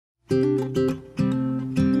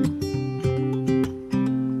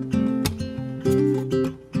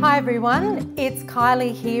everyone, it's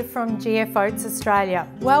Kylie here from GF Oats Australia.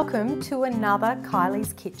 Welcome to another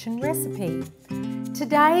Kylie's Kitchen recipe.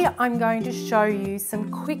 Today I'm going to show you some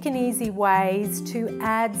quick and easy ways to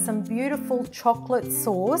add some beautiful chocolate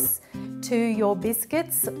sauce to your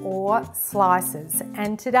biscuits or slices.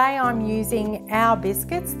 And today I'm using our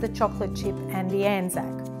biscuits, the chocolate chip and the Anzac.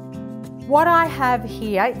 What I have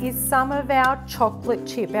here is some of our chocolate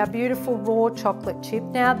chip, our beautiful raw chocolate chip.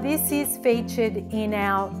 Now this is featured in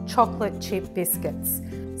our chocolate chip biscuits.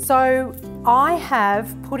 So I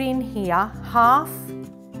have put in here half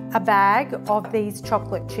a bag of these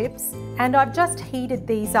chocolate chips and I've just heated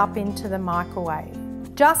these up into the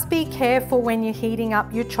microwave. Just be careful when you're heating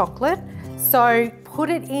up your chocolate. So put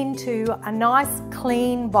it into a nice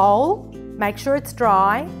clean bowl, make sure it's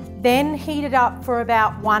dry. Then heat it up for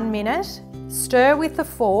about 1 minute, stir with a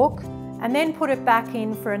fork, and then put it back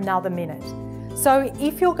in for another minute. So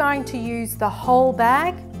if you're going to use the whole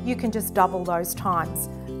bag, you can just double those times,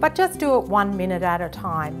 but just do it 1 minute at a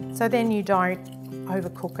time, so then you don't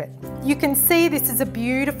overcook it. You can see this is a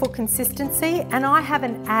beautiful consistency, and I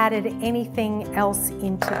haven't added anything else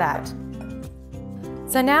into that.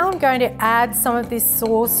 So now I'm going to add some of this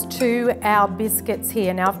sauce to our biscuits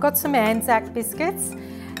here. Now I've got some Anzac biscuits,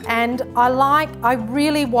 and I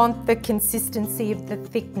really want the consistency of the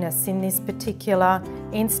thickness in this particular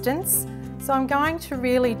instance. So I'm going to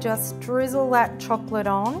really just drizzle that chocolate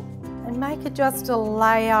on and make it just a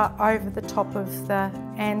layer over the top of the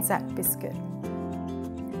Anzac biscuit.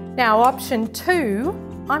 Now option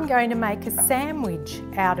 2, I'm going to make a sandwich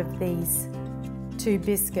out of these 2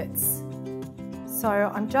 biscuits.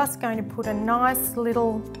 So I'm just going to put a nice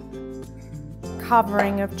little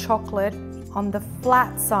covering of chocolate on the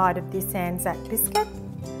flat side of this Anzac biscuit,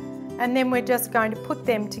 and then we're just going to put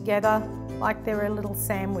them together like they're a little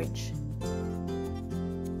sandwich.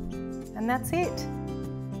 And that's it.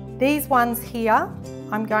 These ones here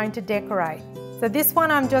I'm going to decorate. So this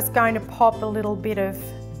one I'm just going to pop a little bit of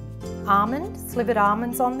slivered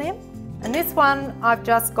almonds on them. And this one I've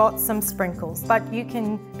just got some sprinkles, but you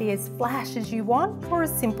can be as flash as you want or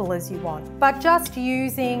as simple as you want. But just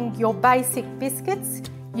using your basic biscuits,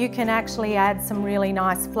 you can actually add some really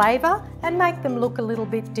nice flavour and make them look a little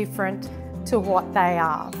bit different to what they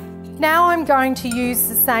are. Now I'm going to use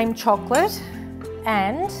the same chocolate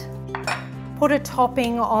and put a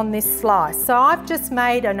topping on this slice. So I've just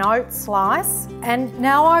made an oat slice, and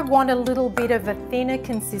now I want a little bit of a thinner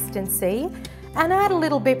consistency and add a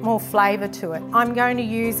little bit more flavour to it. I'm going to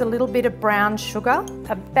use a little bit of brown sugar,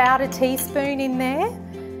 about a teaspoon in there.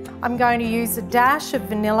 I'm going to use a dash of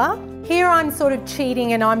vanilla. Here I'm sort of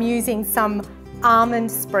cheating and I'm using some almond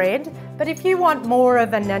spread, but if you want more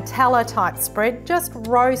of a Nutella type spread, just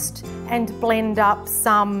roast and blend up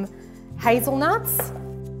some hazelnuts.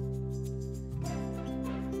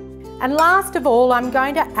 And last of all, I'm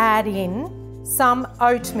going to add in some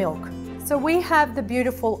oat milk. So we have the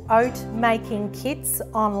beautiful oat making kits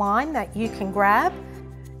online that you can grab.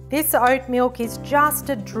 This oat milk is just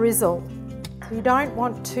a drizzle. You don't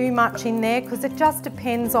want too much in there because it just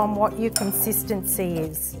depends on what your consistency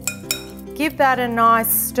is. Give that a nice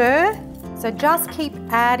stir. So just keep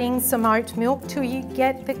adding some oat milk till you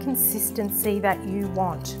get the consistency that you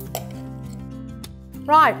want.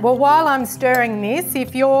 Right, well while I'm stirring this,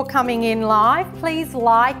 if you're coming in live, please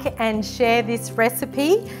like and share this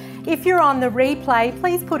recipe. If you're on the replay,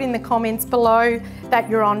 please put in the comments below that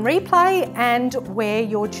you're on replay and where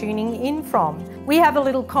you're tuning in from. We have a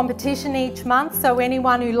little competition each month, so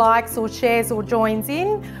anyone who likes or shares or joins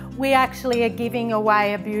in, we actually are giving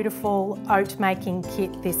away a beautiful oat making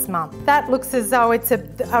kit this month. That looks as though it's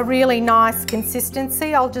a really nice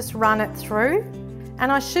consistency. I'll just run it through,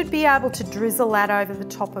 and I should be able to drizzle that over the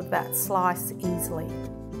top of that slice easily.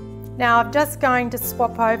 Now I'm just going to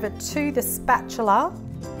swap over to the spatula,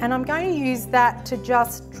 and I'm going to use that to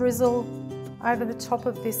just drizzle over the top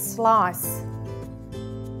of this slice.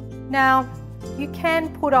 Now, you can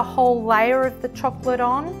put a whole layer of the chocolate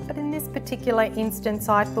on, but in this particular instance,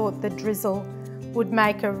 I thought the drizzle would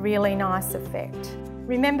make a really nice effect.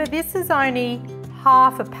 Remember, this is only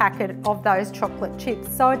half a packet of those chocolate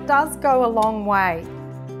chips, so it does go a long way.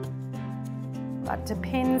 But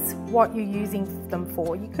depends what you're using them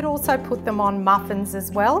for. You could also put them on muffins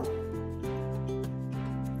as well.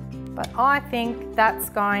 But I think that's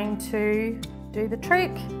going to do the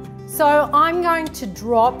trick. So I'm going to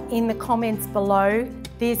drop in the comments below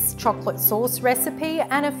this chocolate sauce recipe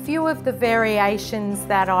and a few of the variations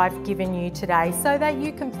that I've given you today so that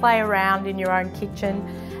you can play around in your own kitchen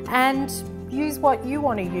and use what you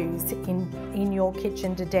want to use in your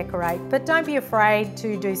kitchen to decorate, but don't be afraid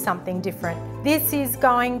to do something different. This is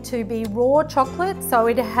going to be raw chocolate, so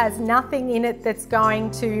it has nothing in it that's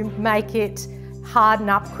going to make it harden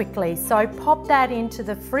up quickly. So pop that into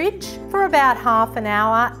the fridge for about half an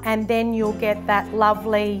hour, and then you'll get that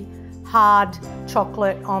lovely hard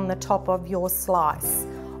chocolate on the top of your slice.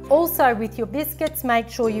 Also, with your biscuits, make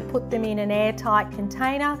sure you put them in an airtight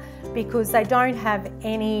container because they don't have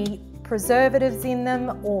any preservatives in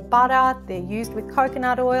them or butter. They're used with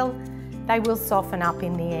coconut oil. They will soften up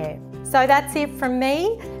in the air. So that's it from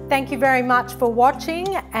me. Thank you very much for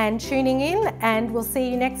watching and tuning in, and we'll see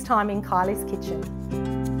you next time in Kylie's Kitchen.